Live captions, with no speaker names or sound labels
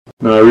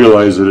Now I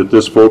realize that at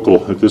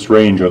this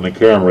range on the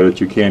camera, that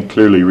you can't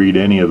clearly read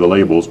any of the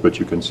labels, but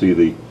you can see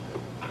the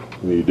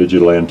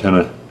digital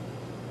antenna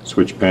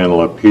switch panel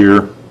up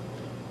here,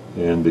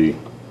 and the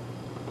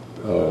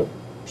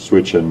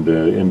switch and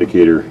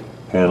indicator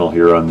panel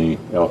here on the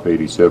Alpha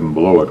 87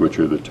 below it, which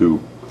are the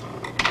two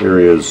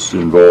areas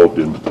involved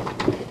in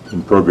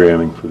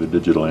programming for the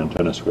digital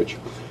antenna switch.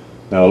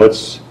 Now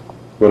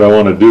what I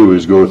want to do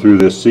is go through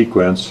this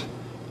sequence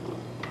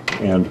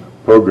and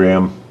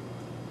program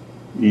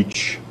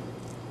each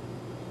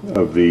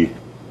of the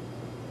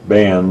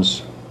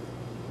bands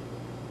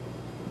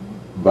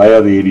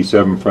via the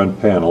 87 front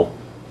panel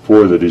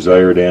for the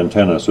desired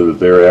antenna, so that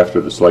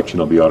thereafter the selection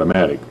will be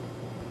automatic.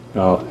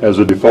 Now, as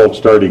a default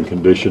starting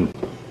condition,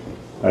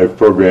 I've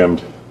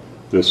programmed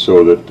this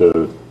so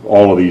that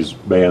all of these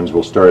bands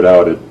will start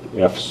out at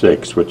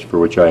F6, for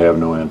which I have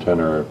no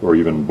antenna or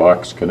even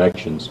box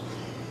connections.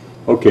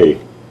 Okay,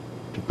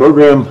 to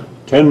program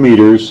 10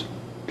 meters,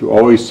 to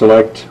always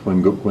select,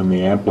 when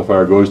the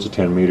amplifier goes to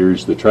 10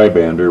 meters, the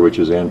tribander, which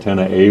is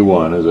antenna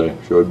A1, as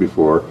I showed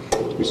before.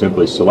 We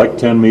simply select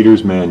 10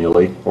 meters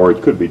manually, or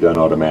it could be done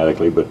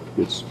automatically, but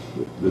this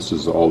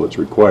is all that's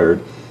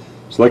required.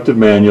 Selected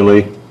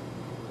manually,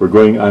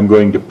 I'm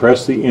going to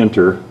press the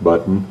enter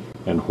button,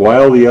 and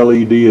while the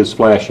LED is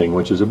flashing,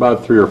 which is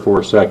about 3 or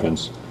 4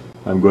 seconds,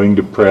 I'm going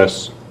to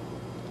press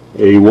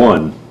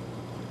A1.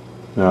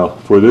 Now,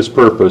 for this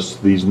purpose,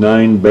 these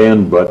 9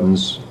 band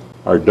buttons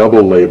are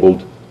double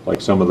labeled, like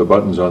some of the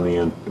buttons on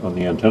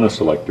the antenna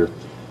selector.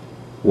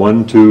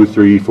 1, 2,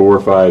 3, 4,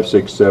 5,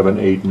 6, 7,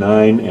 8,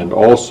 9, and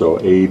also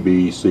A,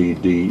 B, C,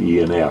 D, E,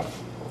 and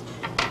F.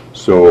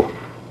 So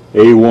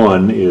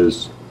A1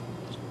 is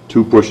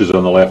 2 pushes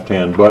on the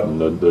left-hand button.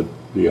 The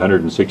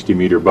 160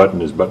 meter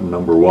button is button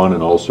number 1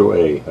 and also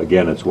A.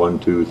 Again, it's 1,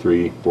 2,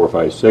 3, 4,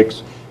 5,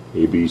 6,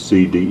 A, B,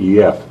 C, D,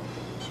 E, F.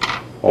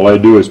 All I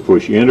do is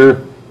push enter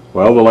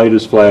while the light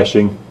is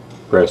flashing,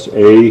 press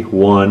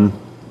A1,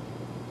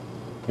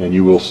 and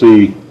you will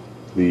see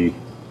the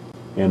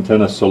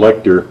antenna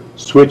selector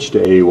switch to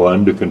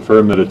A1 to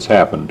confirm that it's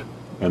happened.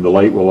 And the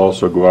light will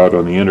also go out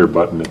on the enter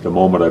button at the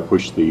moment I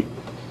push the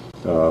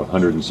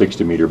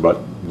 160 meter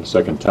button the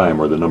second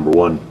time, or the number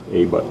 1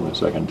 A button the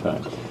second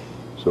time.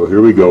 So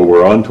here we go.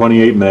 We're on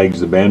 28 megs,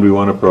 the band we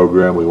want to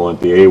program. We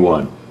want the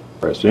A1.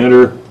 Press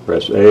enter,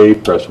 press A,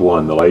 press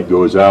 1. The light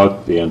goes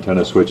out. The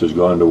antenna switch has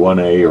gone to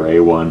 1A or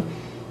A1.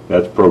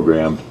 That's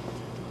programmed.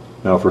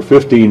 Now for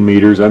 15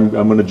 meters, I'm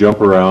going to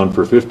jump around.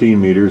 For 15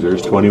 meters,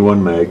 there's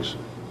 21 megs.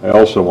 I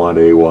also want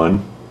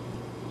A1,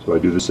 so I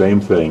do the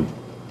same thing.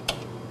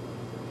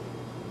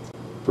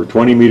 For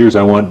 20 meters,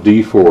 I want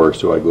D4,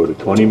 so I go to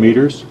 20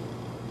 meters.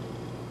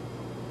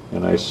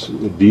 And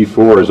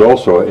D4 is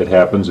also, it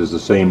happens, is the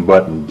same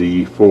button,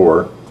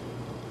 D4.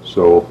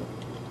 So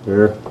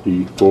there,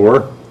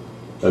 D4,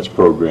 that's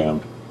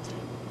programmed.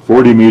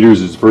 40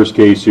 meters is the first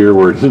case here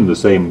where it's in the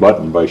same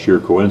button by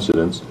sheer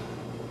coincidence.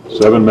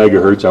 7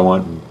 megahertz, I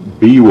want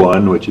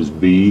B1, which is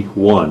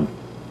B1.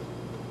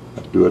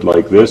 I do it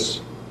like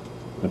this.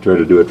 I try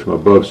to do it from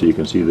above so you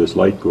can see this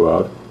light go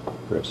out.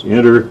 Press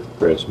enter,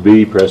 press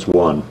B, press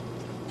 1.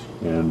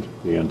 And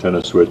the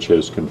antenna switch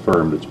has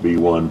confirmed it's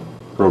B1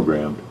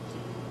 programmed.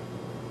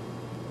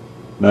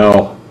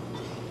 Now,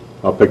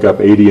 I'll pick up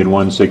 80 and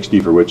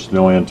 160, for which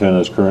no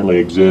antennas currently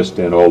exist,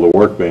 and all the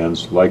work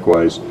bands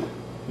likewise,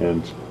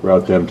 and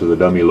route them to the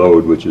dummy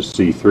load, which is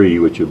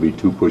C3, which will be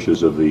 2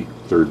 pushes of the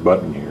third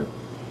button here.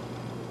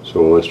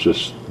 So let's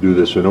just do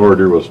this in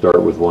order. We'll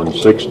start with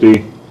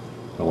 160.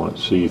 I want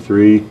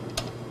C3.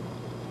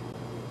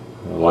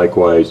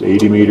 Likewise,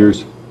 80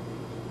 meters.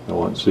 I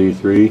want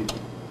C3.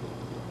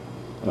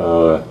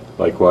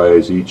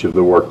 Likewise, each of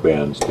the work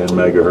bands, 10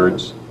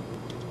 megahertz,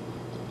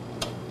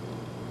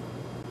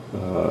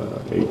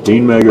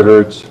 18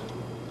 megahertz,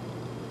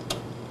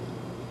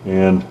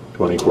 and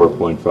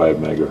 24.5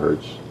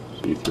 megahertz,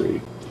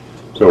 C3.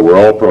 So we're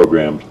all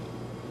programmed.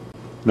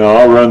 Now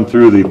I'll run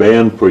through the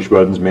band push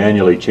buttons,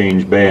 manually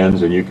change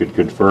bands, and you could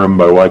confirm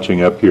by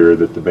watching up here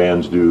that the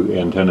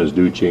antennas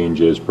do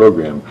change as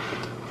programmed.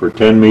 For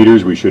 10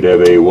 meters we should have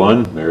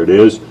A1, there it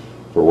is.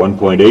 For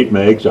 1.8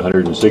 megs,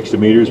 160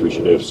 meters, we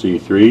should have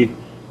C3.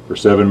 For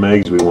 7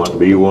 megs we want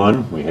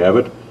B1, we have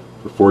it.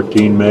 For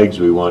 14 megs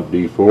we want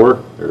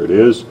D4, there it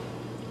is.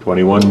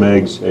 21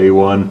 megs,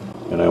 A1,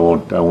 and I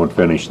won't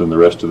finish them. The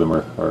rest of them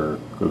are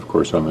of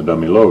course on the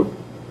dummy load.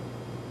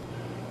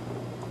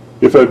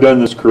 If I've done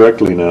this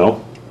correctly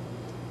now,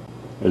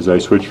 as I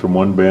switch from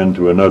one band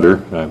to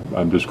another,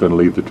 I'm just going to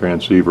leave the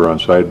transceiver on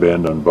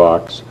sideband on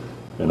box,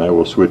 and I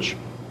will switch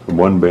from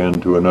one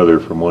band to another,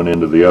 from one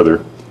end to the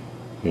other,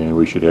 and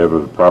we should have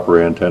a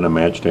proper antenna,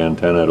 matched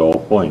antenna at all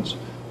points.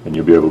 And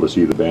you'll be able to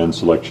see the band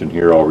selection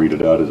here. I'll read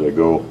it out as I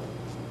go.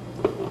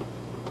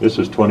 This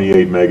is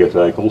 28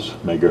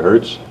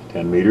 megahertz,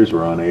 10 meters,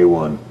 we're on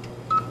A1.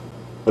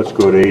 Let's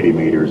go to 80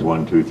 meters,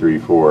 1, 2, 3,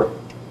 4.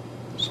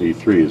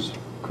 C3 is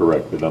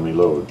correct, the dummy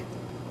load.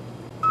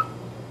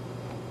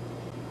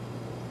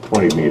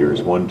 20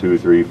 meters, 1, 2,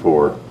 3,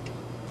 4.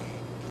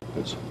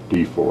 That's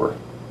D4,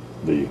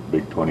 the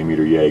big 20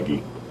 meter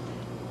Yagi.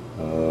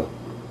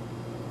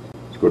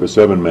 Let's go to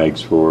 7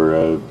 megs for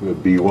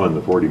B1,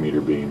 the 40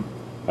 meter beam.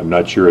 I'm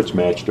not sure it's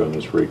matched on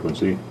this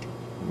frequency.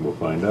 We'll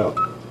find out.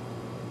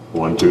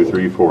 1, 2,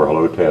 3, 4.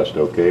 Hello, test.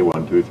 Okay,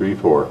 1, 2, 3,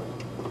 4.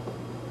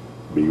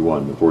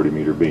 B1, the 40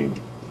 meter beam.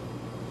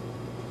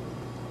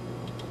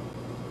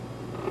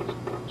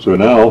 So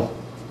now,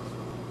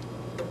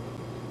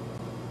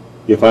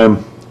 if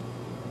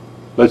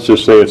let's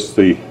just say it's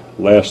the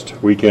last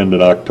weekend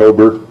in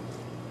October,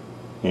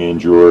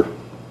 and you're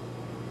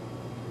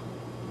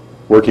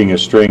working a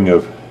string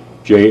of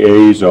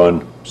JAs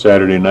on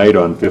Saturday night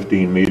on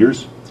 15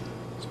 meters.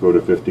 Let's go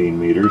to 15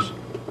 meters.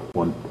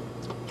 1,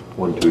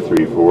 2,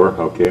 3, 4.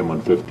 Okay, I'm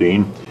on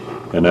 15.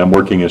 And I'm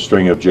working a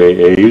string of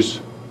JAs.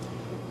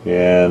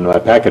 And my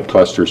packet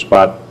cluster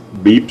spot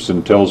beeps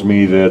and tells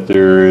me that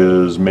there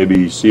is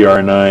maybe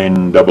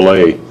CR9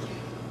 AA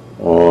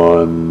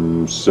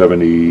on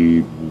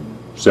 70,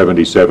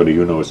 70,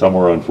 who knows,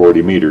 somewhere on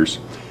 40 meters.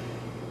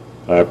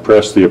 I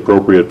press the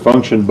appropriate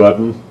function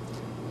button,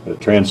 a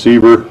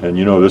transceiver, and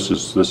you know this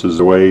is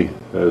the way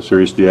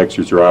Sirius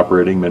DXers are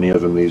operating, many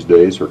of them these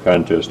days, or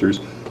contesters.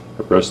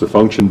 I press the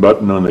function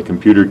button on the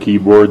computer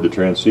keyboard, the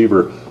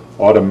transceiver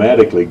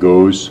automatically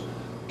goes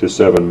to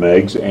 7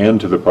 megs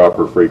and to the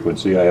proper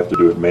frequency. I have to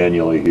do it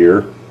manually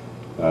here.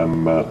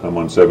 I'm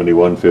on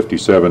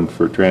 7157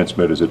 for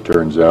transmit, as it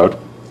turns out.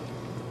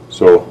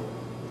 So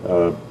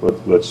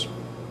let's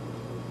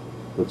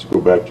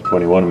go back to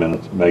 21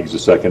 megs a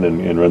second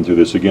and run through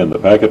this again. The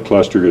packet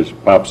cluster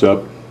pops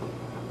up.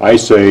 I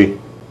say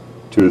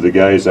to the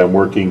guys I'm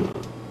working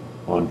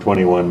on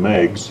 21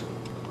 megs,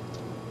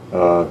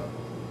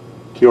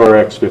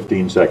 QRX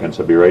 15 seconds.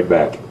 I'll be right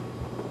back.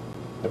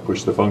 I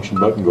push the function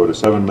button, go to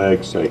 7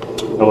 megs, say,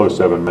 hello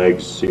 7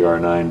 megs,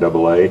 CR9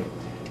 AA.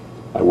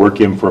 I work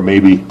him for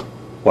maybe,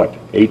 what,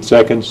 8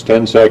 seconds,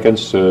 10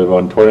 seconds.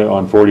 On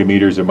 40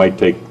 meters, it might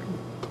take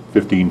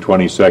 15,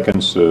 20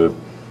 seconds.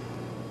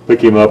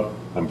 Pick him up,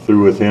 I'm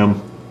through with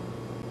him.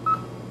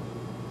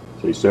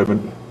 Say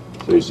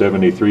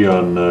 73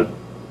 on to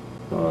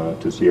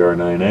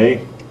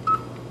CR9A.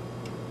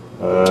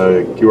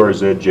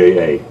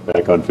 QRZJA,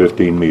 back on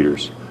 15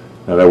 meters.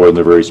 Now that wasn't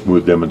a very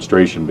smooth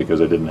demonstration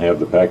because I didn't have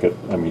the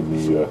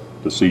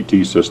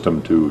CT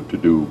system to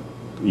do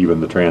even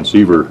the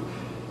transceiver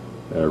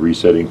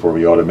resetting for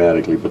me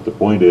automatically. But the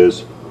point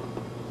is,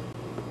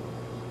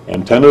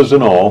 antennas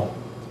and all,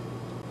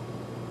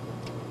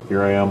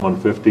 here I am on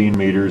 15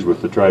 meters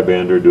with the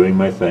tri-bander doing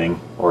my thing,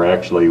 or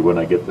actually when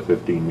I get the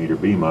 15 meter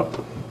beam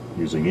up,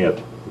 using it,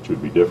 which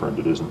would be different.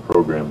 It isn't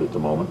programmed at the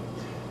moment.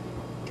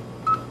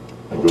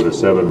 I go to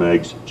 7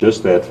 megs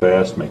just that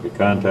fast, make a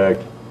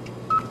contact,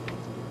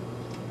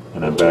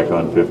 and I'm back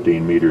on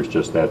 15 meters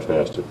just that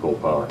fast at full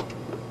power.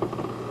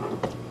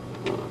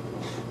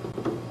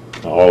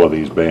 Now, all of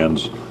these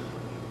bands,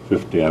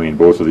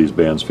 both of these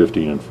bands,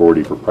 15 and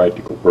 40, for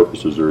practical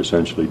purposes, are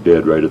essentially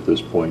dead right at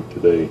this point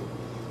today.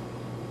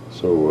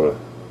 So,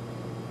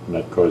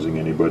 not causing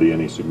anybody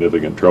any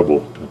significant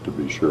trouble, to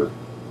be sure.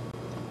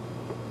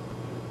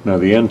 Now,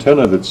 the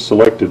antenna that's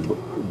selected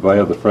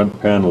via the front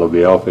panel of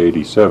the Alpha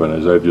 87,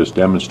 as I've just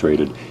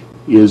demonstrated,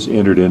 is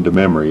entered into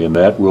memory, and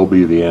that will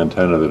be the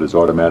antenna that is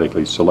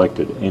automatically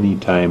selected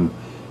anytime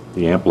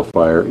the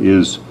amplifier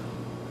is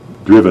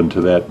driven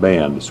to that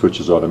band. It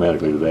switches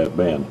automatically to that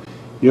band.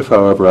 If,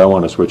 however, I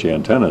want to switch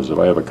antennas, if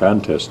I have a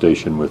contest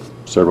station with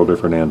several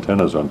different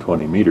antennas on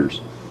 20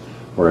 meters,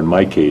 or in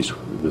my case,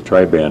 the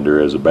tri-bander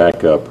as a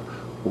backup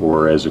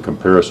or as a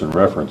comparison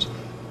reference,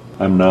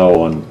 I'm now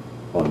on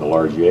the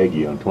large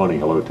Yagi on 20,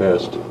 hello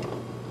test.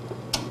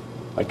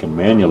 I can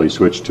manually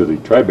switch to the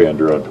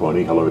tri-bander on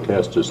 20, hello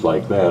test, just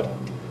like that.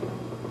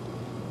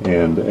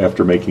 And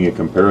after making a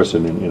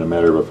comparison in a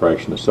matter of a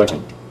fraction of a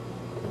second,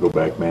 I go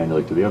back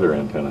manually to the other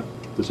antenna.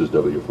 This is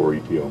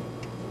W4ETO.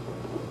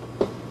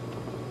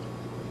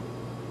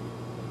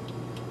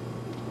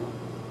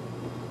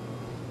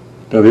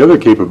 Now, the other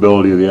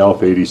capability of the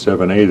Alpha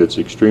 87A that's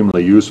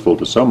extremely useful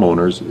to some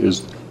owners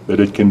is that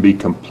it can be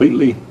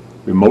completely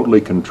remotely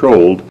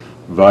controlled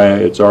via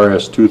its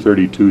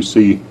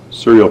RS-232C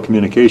serial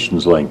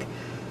communications link.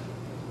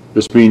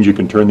 This means you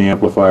can turn the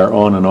amplifier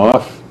on and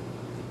off,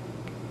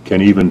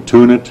 can even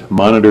tune it,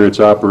 monitor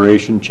its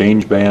operation,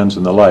 change bands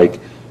and the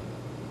like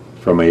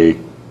from a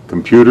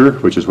computer,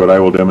 which is what I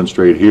will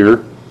demonstrate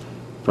here,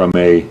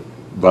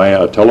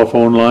 via a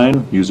telephone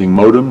line using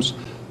modems,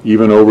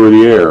 even over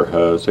the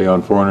air, say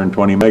on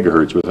 420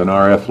 megahertz with an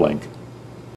RF link.